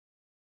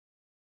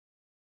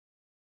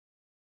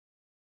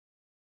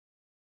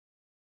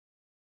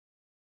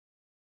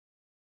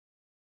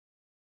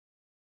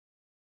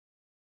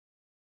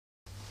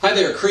Hi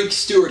there, Creek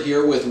Stewart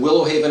here with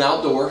Willow Haven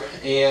Outdoor,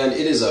 and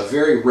it is a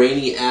very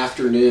rainy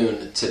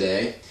afternoon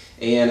today,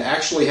 and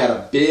actually had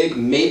a big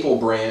maple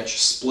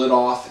branch split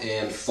off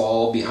and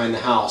fall behind the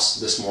house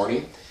this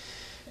morning.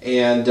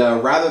 And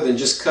rather than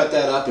just cut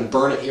that up and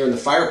burn it here in the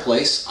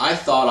fireplace, I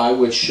thought I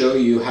would show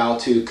you how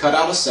to cut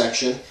out a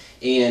section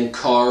and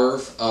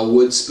carve a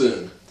wood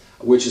spoon,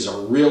 which is a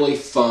really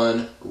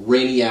fun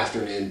rainy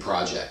afternoon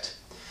project.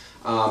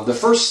 The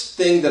first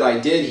thing that I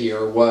did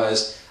here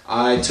was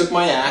I took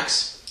my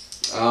axe.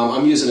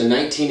 I'm using a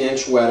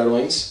 19-inch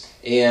Wetterlings,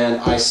 and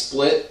I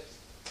split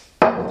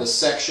the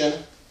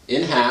section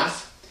in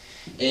half,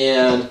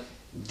 and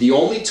the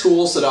only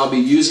tools that I'll be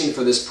using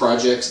for this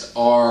project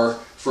are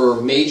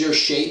for major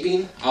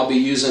shaping. I'll be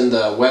using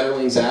the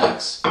Wetterlings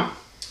axe,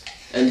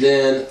 and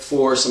then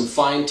for some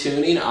fine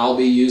tuning I'll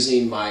be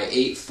using my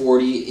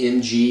 840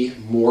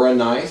 mg Mora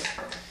knife,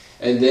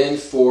 and then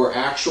for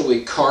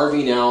actually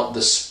carving out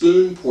the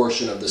spoon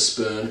portion of the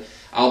spoon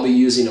I'll be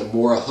using a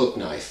Mora Hook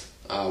Knife,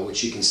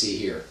 which you can see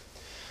here.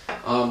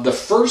 The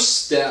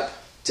first step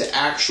to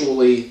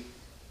actually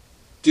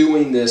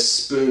doing this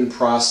spoon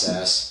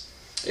process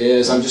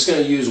is I'm just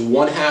going to use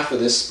 1/2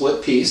 of this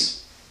split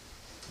piece,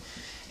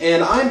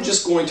 and I'm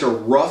just going to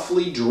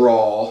roughly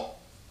draw,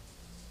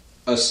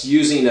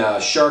 using a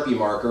Sharpie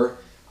marker,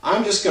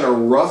 I'm just going to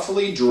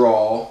roughly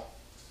draw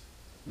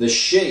the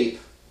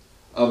shape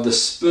of the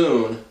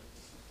spoon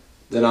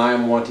that I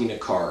am wanting to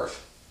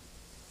carve.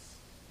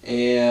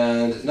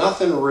 And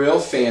nothing real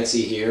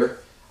fancy here.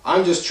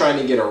 I'm just trying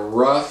to get a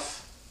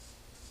rough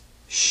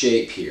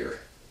shape here.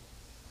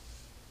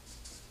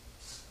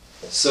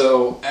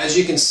 So as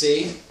you can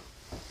see,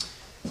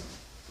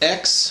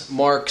 X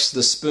marks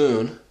the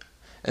spoon,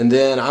 and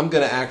then I'm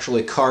going to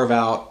actually carve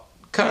out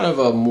kind of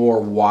a more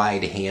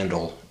wide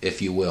handle,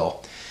 if you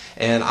will.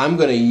 And I'm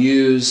going to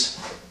use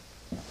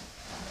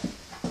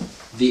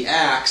the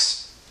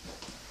axe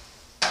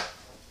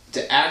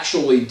to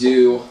actually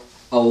do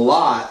a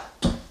lot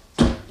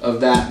of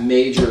that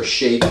major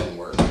shaping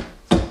work.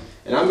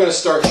 And I'm going to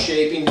start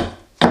shaping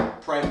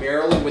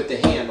primarily with the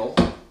handle.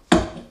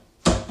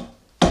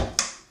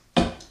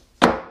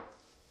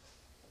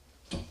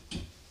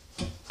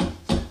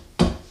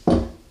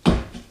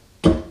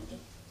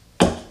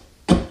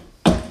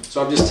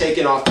 So I'm just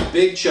taking off the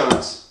big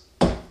chunks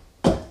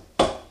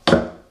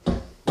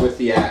with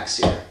the axe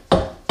here.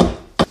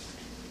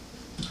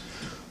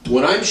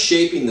 When I'm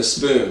shaping the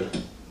spoon,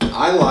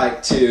 I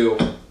like to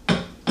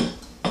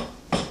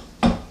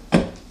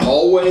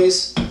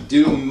always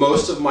do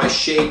most of my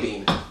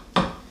shaping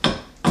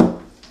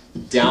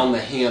down the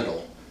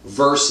handle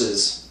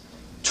versus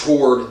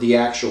toward the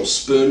actual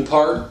spoon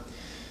part,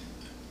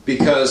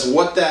 because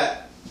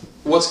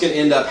what's going to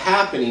end up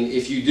happening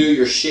if you do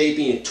your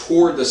shaping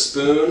toward the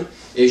spoon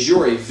is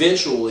you're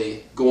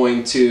eventually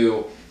going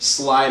to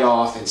slide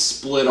off and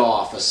split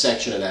off a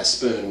section of that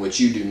spoon,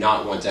 which you do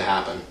not want to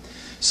happen.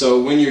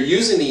 So when you're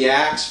using the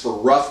axe for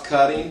rough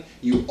cutting,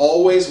 you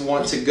always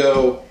want to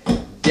go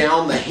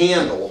down the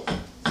handle,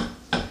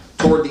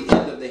 toward the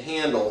end of the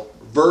handle,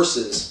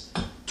 versus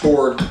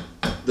toward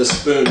the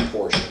spoon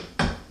portion.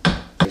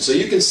 So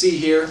you can see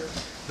here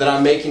that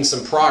I'm making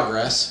some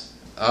progress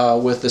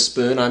with the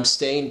spoon. I'm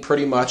staying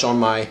pretty much on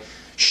my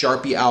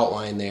Sharpie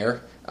outline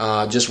there,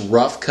 just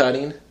rough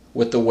cutting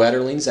with the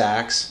Wetterlings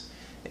axe,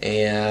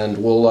 and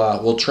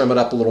we'll trim it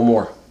up a little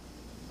more.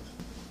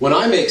 When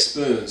I make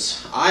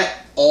spoons, I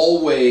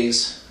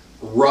always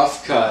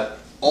rough cut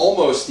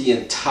almost the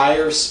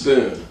entire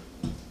spoon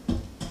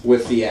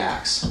with the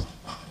axe.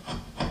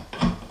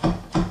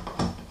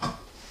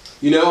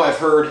 You know, I've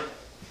heard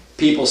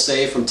people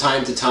say from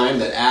time to time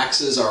that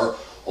axes are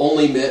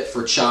only meant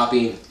for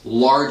chopping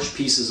large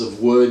pieces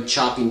of wood,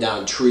 chopping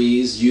down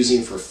trees,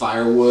 using for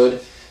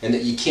firewood, and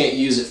that you can't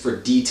use it for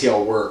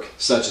detail work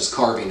such as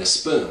carving a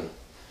spoon.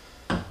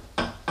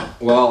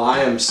 Well, I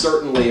am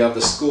certainly of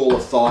the school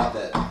of thought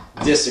that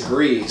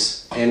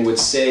disagrees and would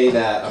say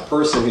that a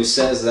person who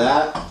says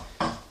that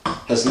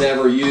has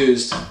never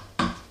used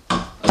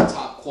a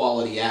top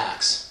quality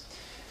axe,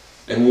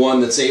 and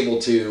one that's able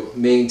to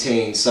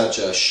maintain such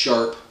a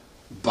sharp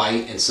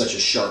bite and such a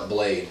sharp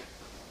blade.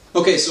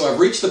 Okay, so I've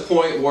reached the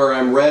point where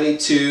I'm ready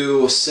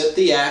to set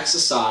the axe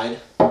aside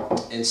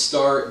and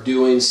start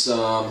doing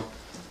some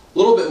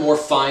little bit more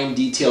fine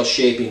detail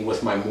shaping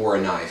with my Mora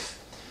knife.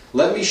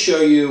 Let me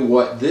show you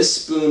what this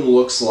spoon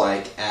looks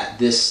like at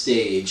this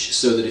stage,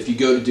 so that if you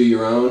go to do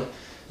your own,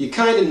 you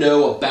kind of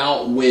know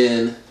about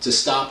when to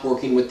stop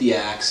working with the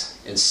axe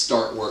and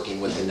start working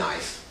with the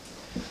knife.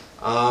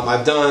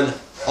 I've done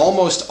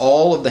almost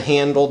all of the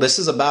handle. This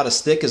is about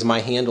as thick as my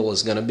handle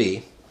is going to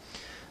be.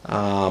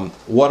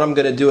 What I'm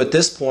going to do at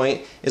this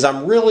point is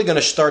I'm really going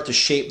to start to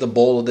shape the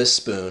bowl of this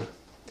spoon,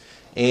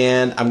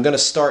 and I'm going to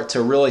start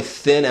to really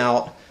thin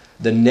out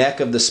the neck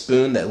of the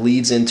spoon that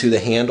leads into the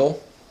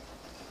handle,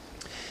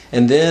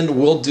 and then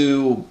we'll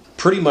do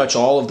pretty much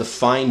all of the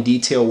fine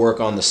detail work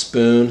on the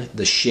spoon,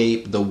 the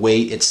shape, the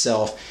weight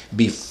itself,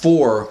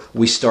 before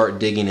we start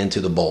digging into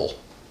the bowl.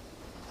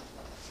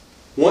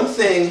 One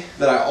thing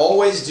that I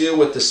always do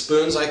with the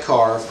spoons I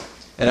carve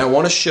and I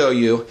want to show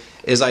you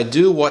is I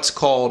do what's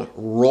called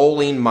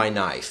rolling my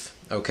knife,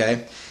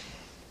 okay?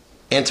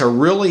 And to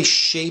really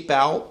shape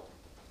out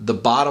the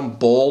bottom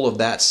bowl of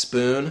that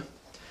spoon,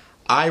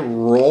 I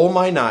roll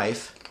my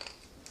knife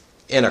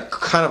in a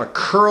kind of a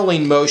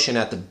curling motion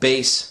at the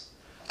base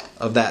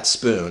of that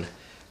spoon,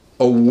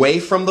 away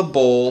from the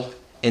bowl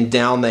and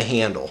down the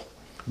handle.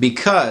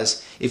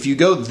 Because if you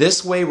go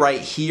this way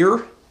right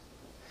here,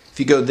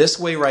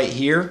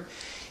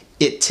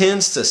 it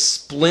tends to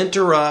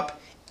splinter up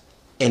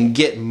and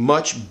get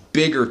much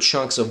bigger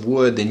chunks of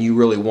wood than you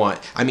really want.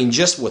 I mean,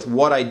 just with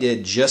what I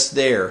did just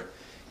there,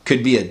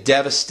 could be a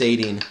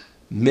devastating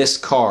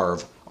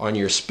miscarve on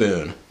your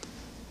spoon.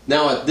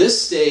 Now at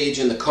this stage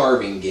in the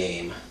carving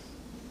game,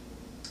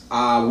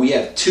 we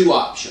have two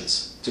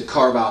options to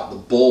carve out the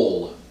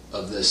bowl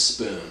of this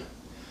spoon.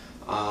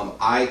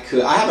 I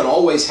haven't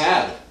always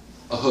had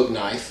a hook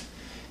knife,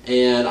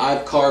 and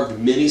I've carved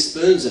many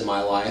spoons in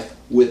my life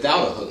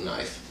without a hook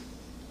knife.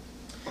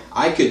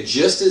 I could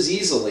just as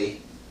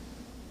easily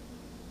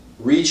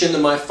reach into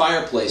my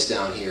fireplace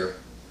down here,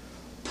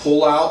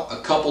 pull out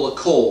a couple of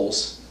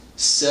coals,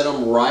 set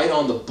them right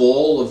on the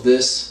bowl of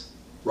this,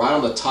 right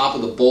on the top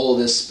of the bowl of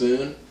this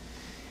spoon,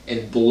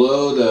 and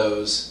blow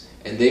those,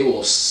 and they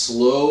will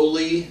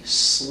slowly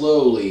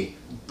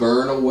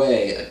burn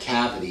away a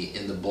cavity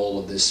in the bowl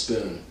of this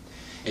spoon.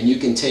 And you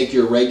can take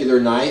your regular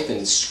knife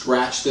and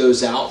scratch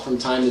those out from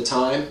time to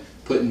time,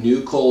 put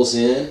new coals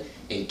in,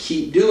 and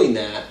keep doing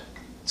that.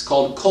 It's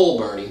called coal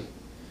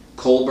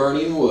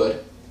burning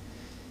wood.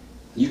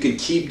 You could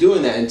keep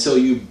doing that until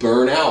you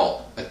burn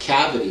out a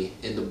cavity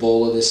in the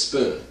bowl of this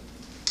spoon.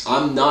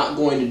 I'm not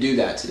going to do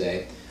that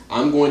today.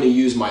 I'm going to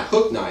use my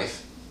hook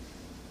knife,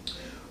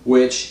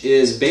 which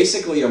is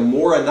basically a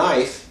Mora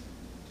knife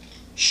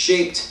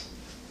shaped,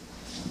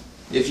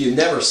 if you've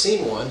never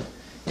seen one,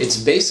 it's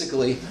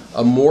basically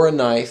a Mora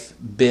knife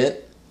bent,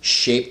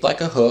 shaped like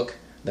a hook.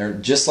 They're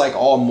just like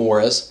all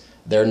Moras.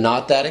 They're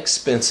not that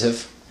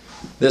expensive.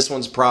 This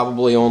one's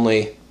probably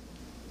only,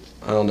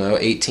 I don't know,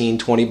 18,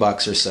 20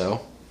 bucks or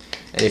so.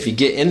 And if you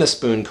get into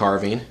spoon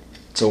carving,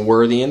 it's a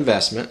worthy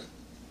investment.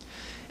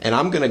 And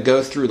I'm going to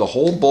go through the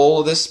whole bowl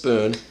of this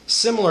spoon,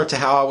 similar to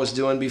how I was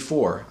doing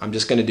before. I'm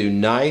just going to do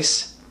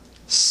nice,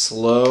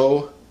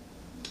 slow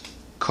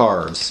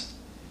carves,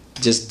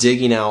 just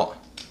digging out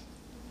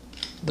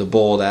the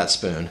bowl of that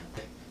spoon.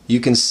 You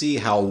can see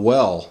how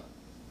well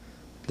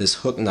this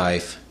hook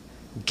knife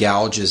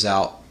gouges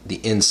out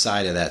the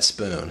inside of that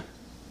spoon.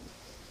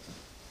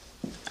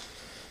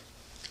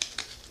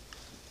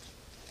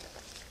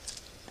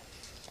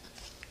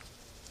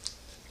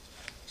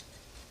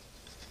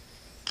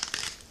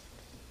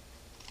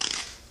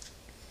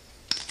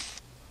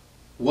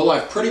 Well,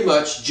 I've pretty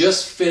much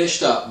just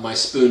finished up my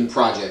spoon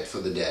project for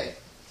the day.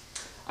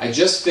 I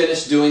just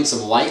finished doing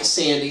some light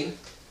sanding.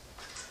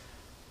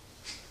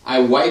 I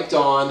wiped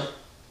on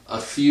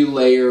a few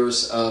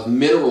layers of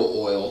mineral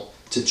oil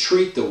to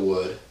treat the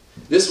wood.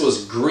 This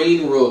was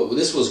green wood.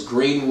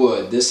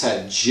 This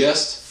had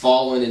just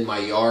fallen in my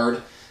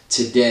yard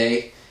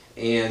today,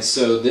 and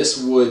so this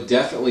wood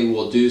definitely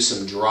will do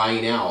some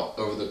drying out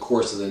over the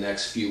course of the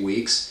next few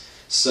weeks.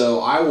 So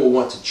I will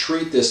want to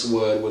treat this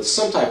wood with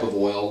some type of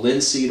oil,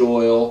 linseed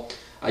oil.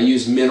 I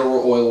used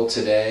mineral oil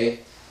today,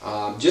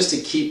 just to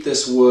keep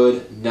this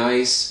wood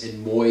nice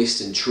and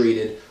moist and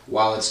treated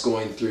while it's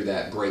going through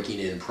that breaking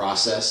in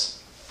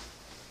process.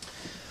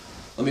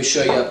 Let me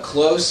show you up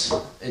close.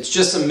 It's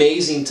just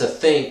amazing to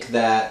think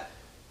that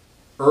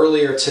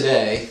earlier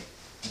today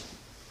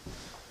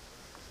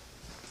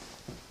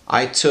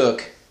I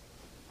took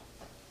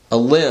a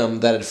limb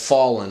that had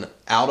fallen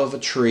out of a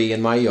tree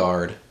in my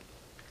yard.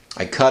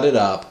 I cut it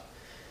up,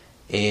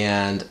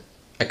 and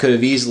I could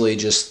have easily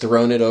just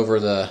thrown it over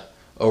the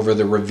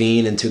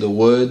ravine into the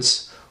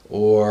woods,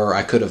 or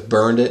I could have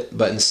burned it,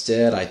 but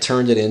instead I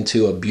turned it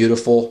into a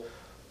beautiful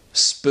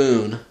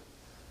spoon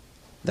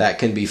that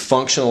can be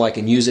functional. I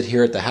can use it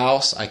here at the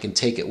house. I can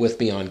take it with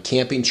me on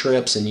camping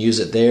trips and use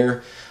it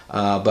there,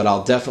 but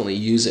I'll definitely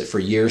use it for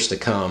years to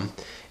come.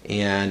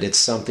 And it's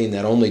something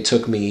that only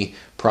took me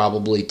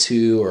probably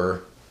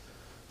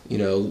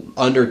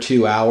under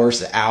 2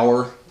 hours,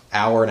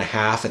 hour and a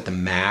half at the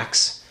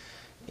max,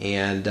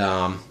 and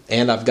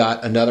I've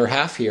got another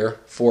half here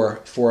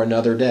for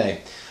another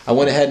day. I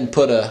went ahead and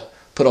put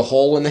a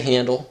hole in the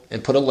handle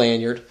and put a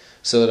lanyard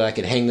so that I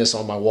could hang this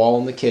on my wall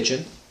in the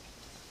kitchen.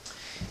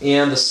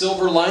 And the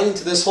silver lining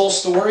to this whole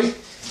story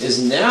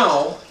is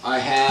now I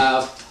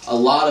have a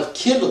lot of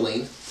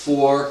kindling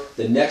for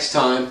the next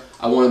time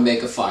I want to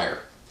make a fire.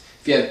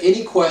 If you have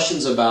any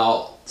questions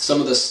about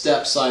some of the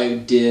steps I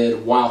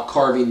did while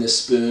carving this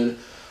spoon,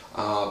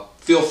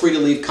 feel free to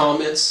leave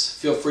comments,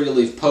 feel free to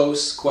leave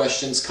posts,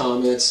 questions,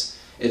 comments,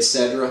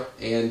 etc.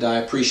 And I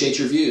appreciate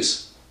your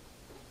views.